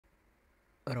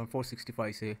Around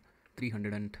 465 से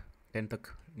 310 तक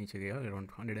नीचे गया,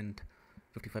 around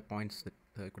 155 points that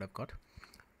I could have got.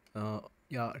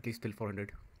 Yeah, at least till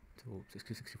 400, so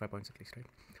 65 points at least, right?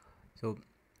 So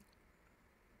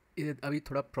अभी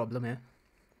थोड़ा प्रॉब्लम है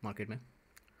मार्केट में.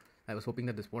 I was hoping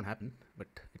that this won't happen, but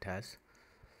it has.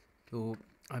 So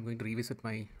I'm going to revisit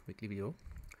my weekly video.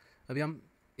 अभी हम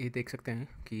ये देख सकते हैं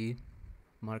कि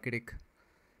मार्केट एक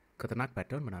खतरनाक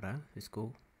पैटर्न बना रहा है,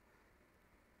 इसको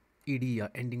ED या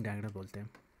एंडिंग डायगोनल बोलते हैं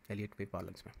एलियट वेव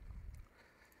पार्लेंस में.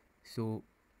 So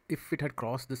if it had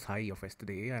crossed this high of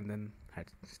yesterday and then had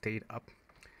stayed up,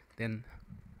 then,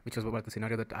 which was about the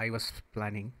scenario that I was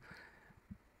planning,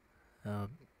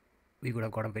 we would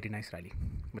have got a very nice rally.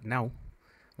 But now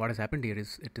what has happened here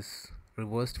is it is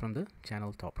reversed from the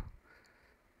channel top,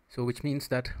 so which means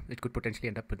that it could potentially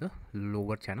end up with the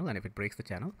lower channel, and if it breaks the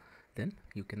channel, then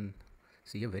you can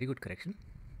see a very good correction,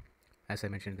 as I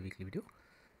mentioned in the weekly video.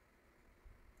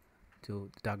 So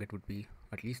the target would be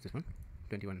at least this one,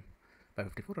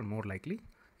 21,554, or more likely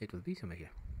it will be somewhere here,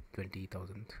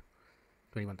 20,000,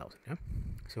 21,000. Yeah.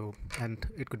 So, and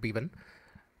it could be even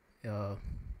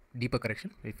deeper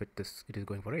correction if it is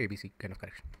going for a ABC kind of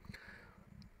correction.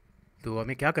 तो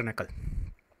हमें क्या करना है कल?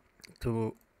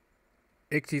 तो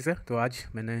एक चीज़ है, तो आज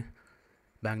मैंने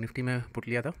बैंक निफ्टी में पुट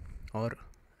लिया था और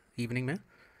इवनिंग में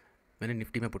मैंने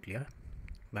निफ्टी में पुट लिया है.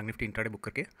 बैंक निफ्टी इंट्राडे बुक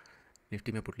करके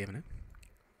निफ्टी में पुट लिया मैंने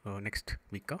नेक्स्ट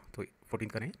वीक का, तो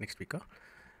 14 का नहीं, नेक्स्ट वीक का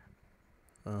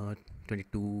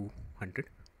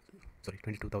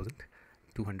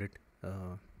 22,200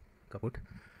 का पुट.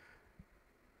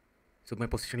 सो मैं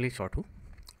पोजिशनली शॉर्ट हूँ.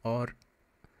 और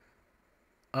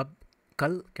अब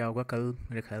कल क्या होगा? कल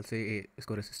मेरे ख्याल से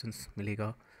इसको रेसिस्टेंस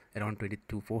मिलेगा अराउंड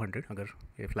 22,400 अगर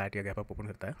ये फ्लैट या गैप अप ओपन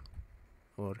करता है,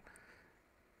 और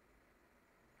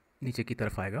नीचे की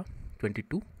तरफ आएगा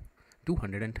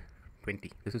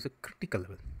 22,220. This is a critical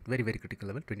level, very very critical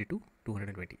level,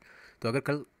 22,220. तो अगर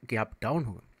कल गैप डाउन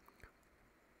होगा,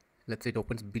 let's say it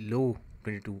opens below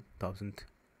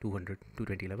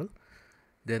 22,220 level,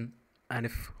 then, and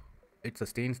if it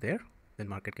sustains there, then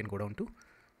market can go down to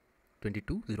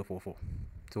 22,044.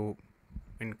 So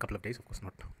in a couple of days, of course,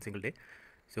 not single day.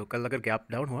 So कल अगर gap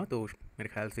down हुआ तो मेरे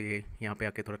ख्याल से ये यहाँ पे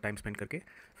आके थोड़ा टाइम स्पेंड करके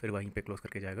फिर वहीं पे क्लोज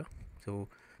करके जाएगा. सो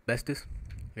बेस्ट इज़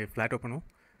ये फ्लैट ओपन हो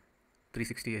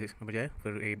 360 बजाय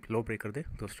फिर ये लो ब्रेक कर दे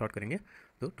तो शॉर्ट करेंगे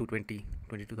तो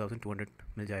 22,200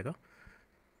 मिल जाएगा.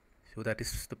 So that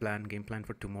is the plan, game plan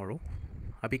for tomorrow.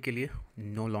 अभी के लिए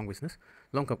नो लॉन्ग बिजनेस.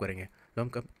 लॉन्ग कब करेंगे?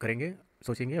 लॉन्ग कब करेंगे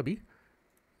सोचेंगे अभी,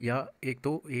 या एक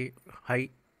तो ये हाई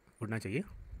उड़ना चाहिए,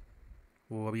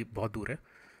 वो अभी बहुत दूर है,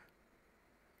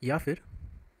 या फिर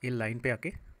ये लाइन पे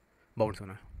आके बाउंस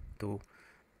होना है. तो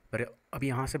पर अभी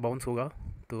यहाँ से बाउंस होगा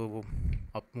तो वो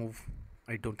up move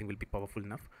I don't think will be powerful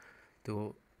enough.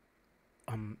 तो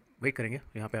हम वेट करेंगे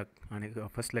यहाँ पे आने का.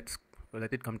 First let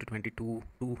it come to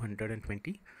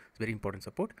 22,220, very important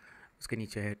support. उसके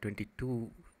नीचे है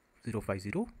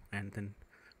 22,050 एंड देन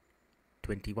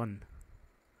 21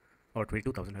 और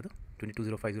 22,000 है. तो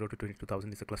 22,050 to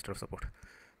 22,000 is a cluster of support.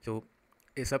 सो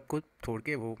ये सब को छोड़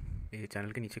के वो ये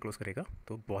चैनल के नीचे क्लोज करेगा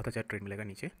तो बहुत अच्छा ट्रेड मिलेगा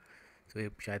नीचे. सो ये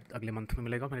शायद अगले मंथ में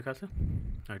मिलेगा मेरे ख्याल से,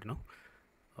 आई डोंट नो,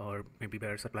 और may be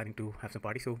bears are planning to have some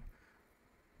party. So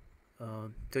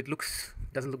it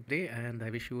doesn't look great, and I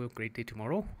wish you a great day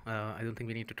tomorrow. I don't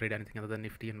think we need to trade anything other than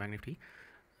Nifty and Bank Nifty,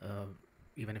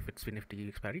 even if it's Nifty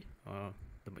expiry.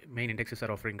 The main indexes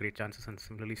are offering great chances, and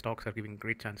similarly stocks are giving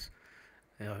great chance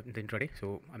in the intraday.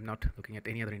 So I'm not looking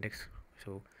at any other index.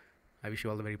 So I wish you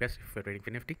all the very best if you're trading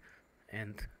for Nifty.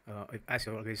 And as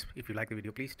always, if you like the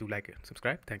video, please do like and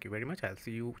subscribe. Thank you very much. I'll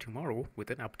see you tomorrow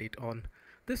with an update on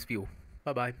this view.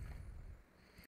 Bye bye.